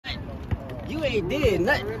You ain't did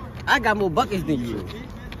nothing. I got more buckets than you.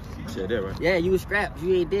 Shit, that right? Yeah, you was scrapped.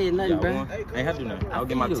 You ain't did nothing, bro. I ain't have to do nothing. I'll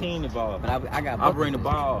get my team involved. But I got. I'll bring the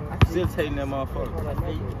ball. Still taking that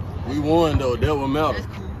motherfucker. We won though. That was matter.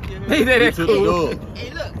 They said that's took cool. the dub.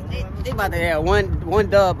 Hey, look, they about to have one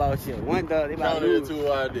dub out shit. One dub. They about to lose.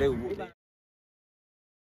 Two ideas.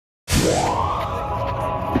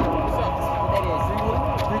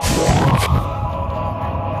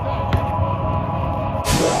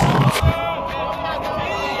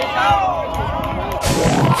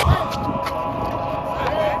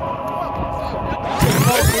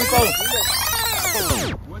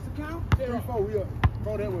 What's the count? 3-4. We up.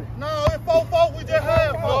 Go that way. No, it's 4-4. We just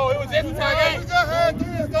had 4. Oh, it was extra time. We just had 3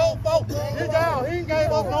 and go 4. He down. He ain't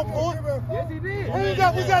gave us no point. Yes, he did. We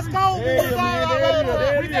just scored. We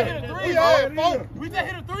just hit a 3. We had 4. We just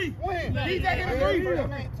hit a 3. When? He just hit a 3. We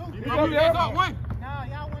just got 1.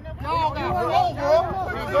 Y'all got 4, bro.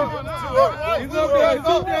 He's up there. He's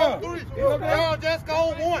up there. Y'all just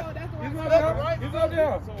scored 1. He's up there. He's up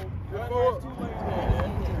there. So,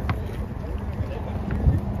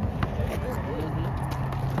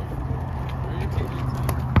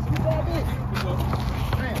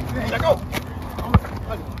 check out.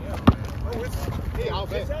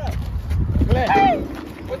 Hey!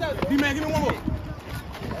 What's that? D-Man, give me one more.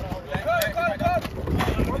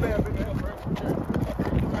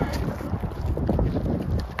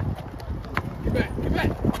 Get back.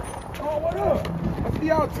 Oh, what up? I see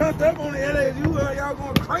y'all turned up on the LSU. Y'all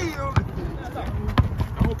going crazy on it.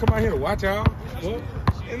 I'm gonna come out here to watch y'all. What?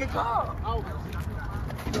 In the car.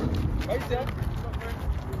 Right there.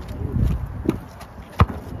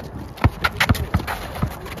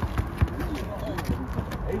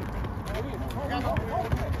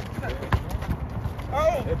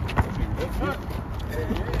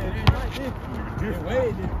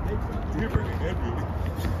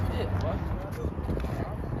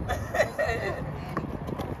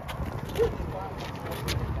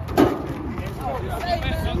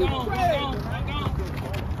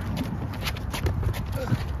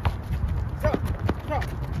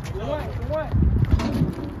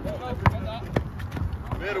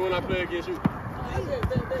 Better when I play against you. I'm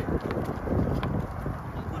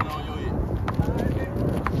putting it on your head.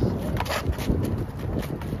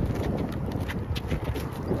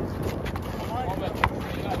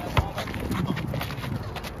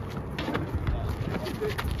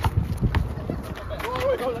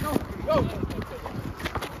 Go.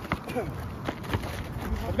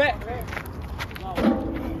 Back.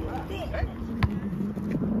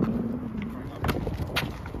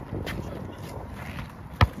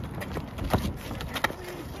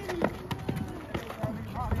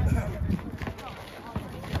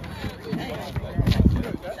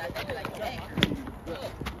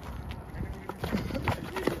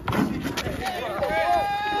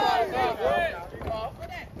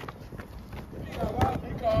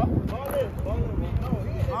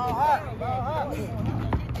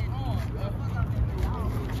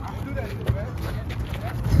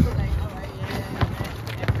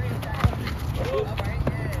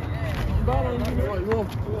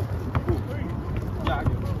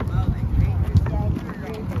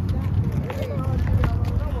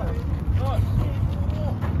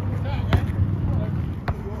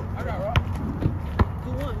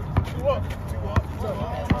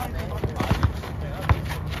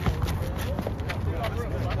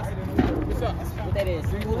 What that is?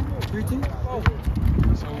 3-2?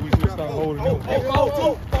 So we should start holding them.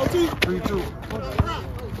 4-2. 3-2.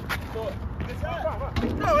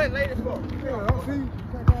 No, it's late as fuck. Yeah, I'll see.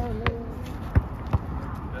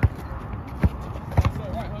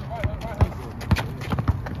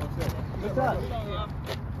 What's up?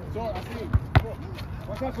 Sorry, I see you.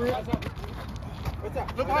 What's up, Fred? What's up?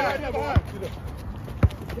 Look behind.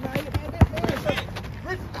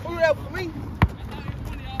 Who that for me?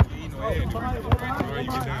 You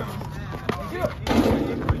get down.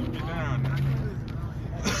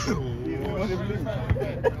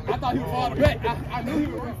 I thought he was falling back. I knew he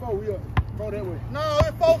was 3-4. We up. Go that way. No,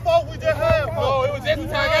 it's 4-4. We just had 4. Oh, it was extra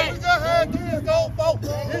time. We just had 3 and go 4.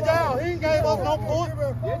 He down. He ain't gave us no point.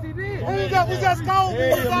 Yes, he did. We just scored. We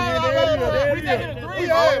just hit a 3. We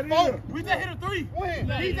had 4. We just hit a 3. When?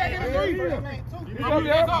 He just hit a 3. We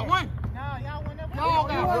just got 1. Y'all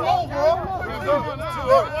got 4, bro.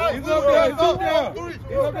 He's up there.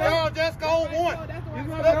 Y'all just scored 1.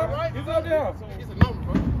 He's up there. It's a number,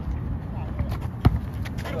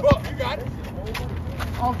 bro. You got it.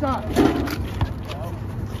 Offside.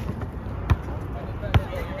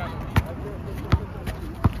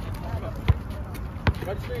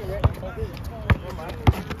 Got the screen, right?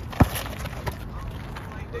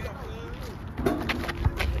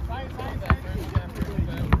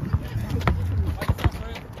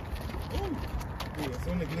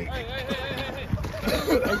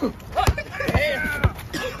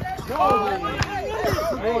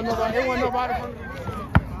 It wasn't nobody from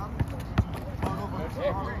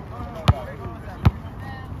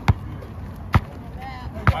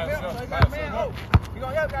you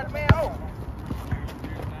gonna got the man home.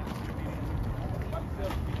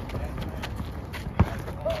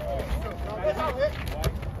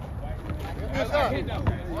 Yes, sir. No,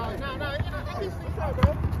 bro.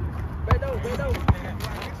 Back door.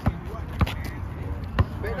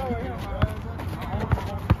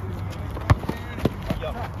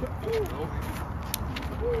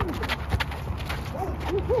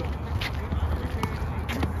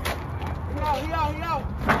 He out.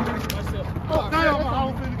 Oh, damn, I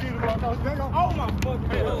don't feel to get it right now. Oh, my fucking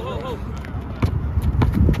God.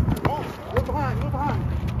 Look behind. Come on.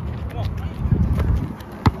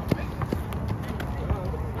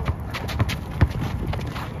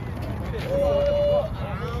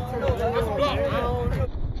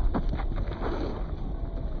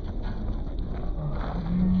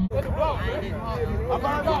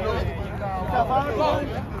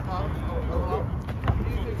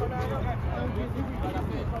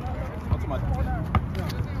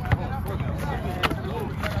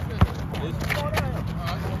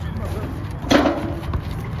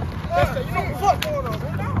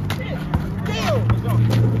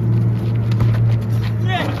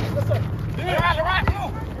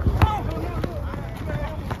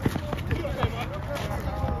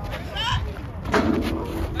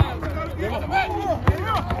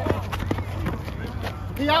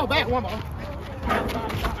 He out back one more.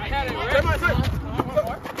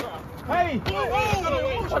 Hey!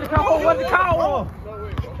 What the call?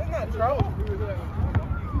 That's not trouble.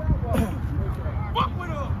 Fuck with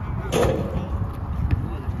him!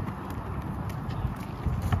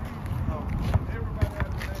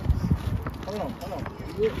 Hold on.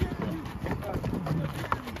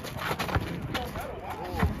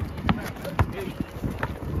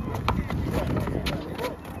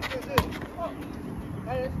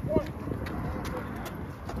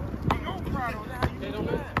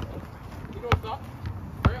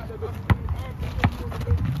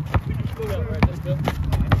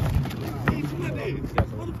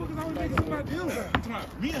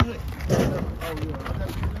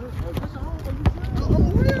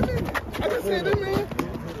 I just said that, man.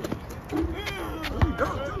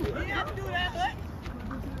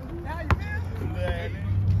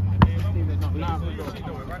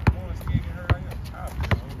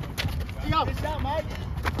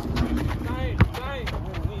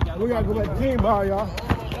 We gotta go back to team ball, y'all.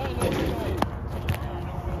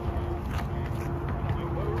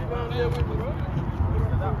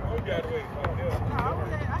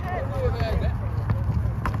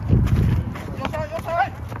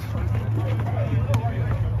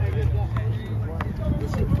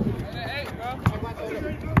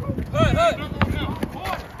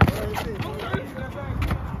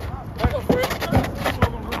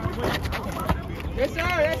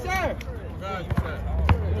 Yes, sir.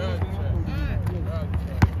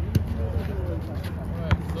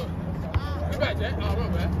 Back, Jack. Oh, no,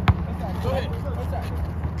 man. Go ahead.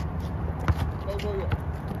 Go.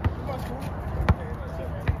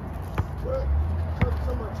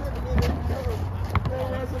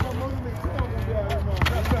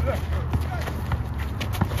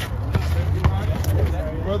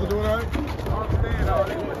 Brother doing all right?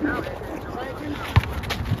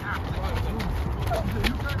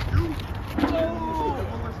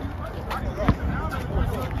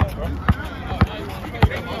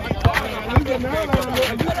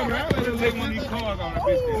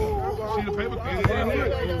 See the paper?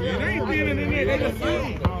 It ain't feeling in there. They just see.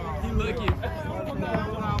 He looking.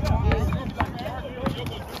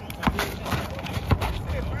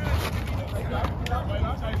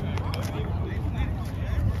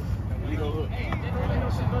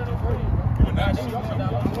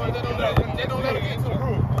 They don't let it get to the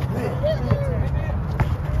room.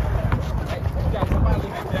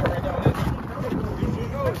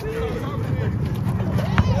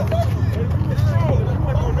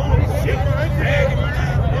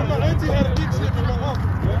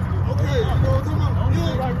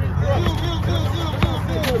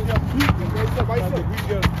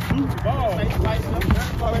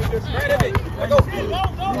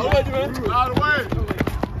 Out of the way.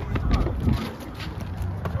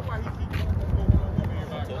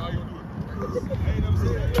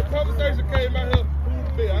 The conversation came out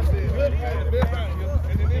here. I said, good, he had the best out here.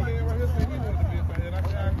 And then they man right here said, we wanted the best out here. And I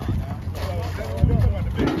said, that's what we want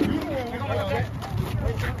the best. You don't want that.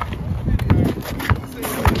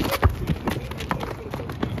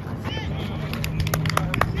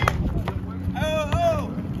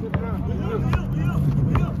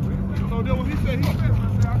 So then when he said,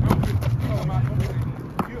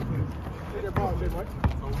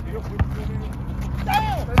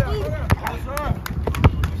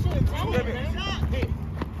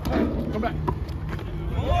 Come back.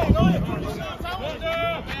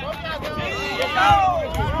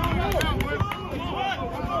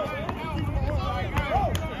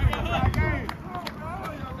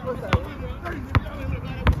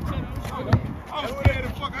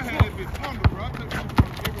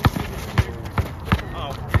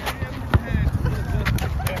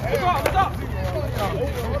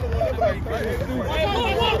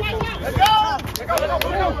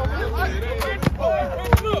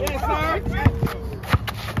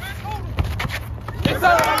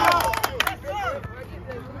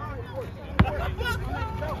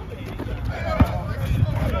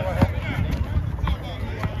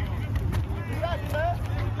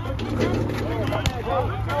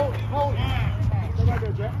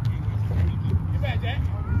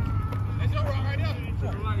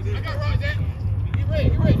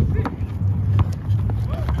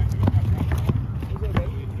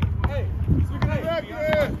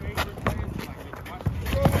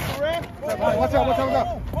 Watch out, watch out, watch out.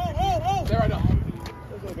 Stay right now.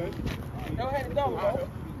 Go ahead and go, bro.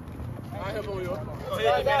 I help on you. I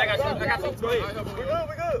got some. Go ahead. We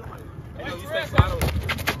good. You stay slide over.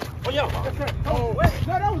 Oh, yo. Oh, wait.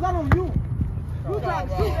 No, that was not on you. You tried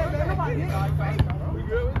to shoot that, man. Nobody hit you. We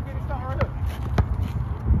good. We can get it started right here.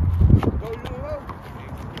 Go, you know?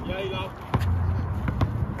 Yeah, you know.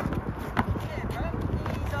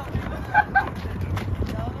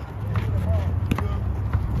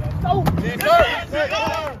 Go! Yes, sir! Yes, sir! Go!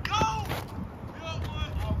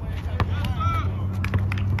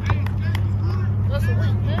 That's a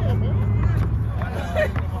weak man, man.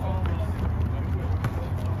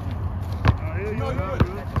 You know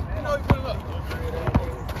he put it up.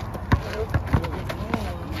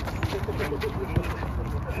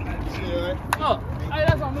 Oh, hey,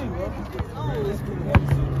 that's on me, bro.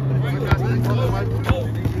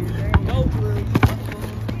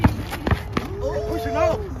 Pushing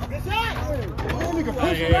off. Nigga,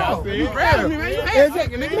 push it out. You grabbed me, man. You had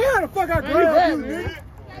second, nigga. How the fuck I grabbed you, nigga?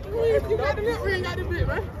 You got the lip ring, got the bit,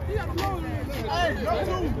 man. You got the blow ring. Hey, no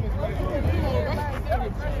two.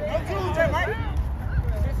 No two, Jay, man.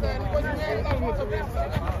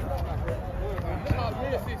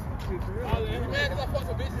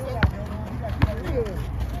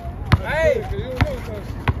 Hey!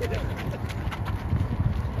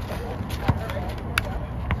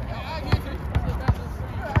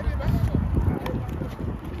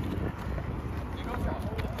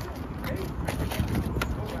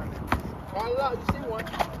 You see one.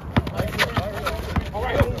 All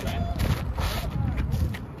right.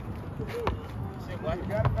 You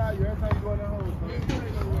got it value every time you go in that hole.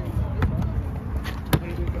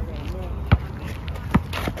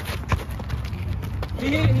 He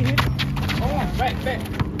hit it. Oh, back.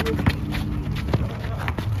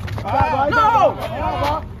 No!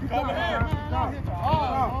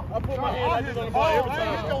 I put my hand like this on the ball every time.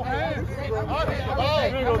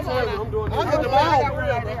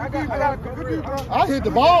 I hit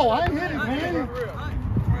the ball. I ain't hit it, man.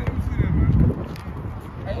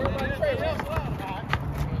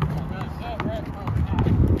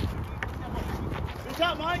 Good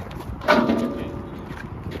shot, Mike.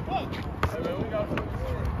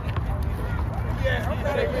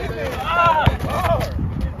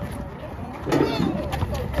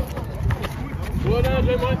 Slow down, J.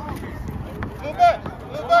 Mike. Look back.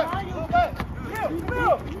 Come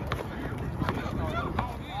here.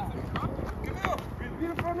 Get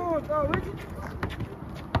in front of us, Ricky.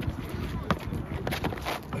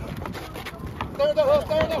 Stand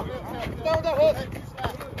up, Huss.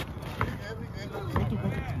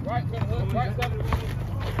 Right, Huss. Right, stop.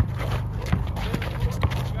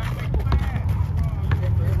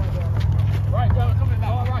 Right, come in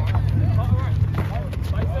now. All right.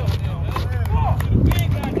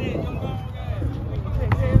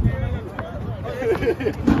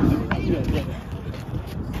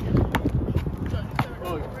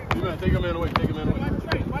 Oh, you better take him in away.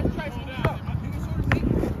 Watch the trace down.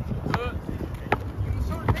 Good.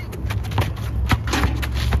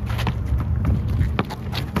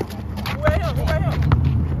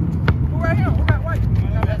 Who right here? Who got white?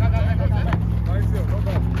 Right here. Go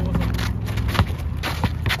back.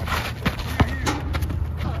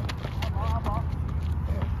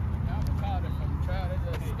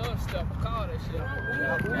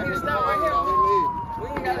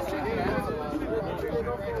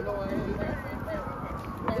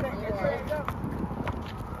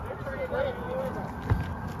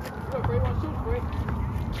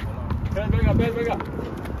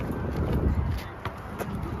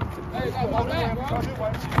 Back up.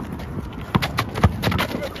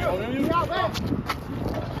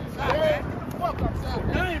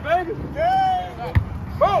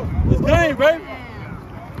 It's game, baby.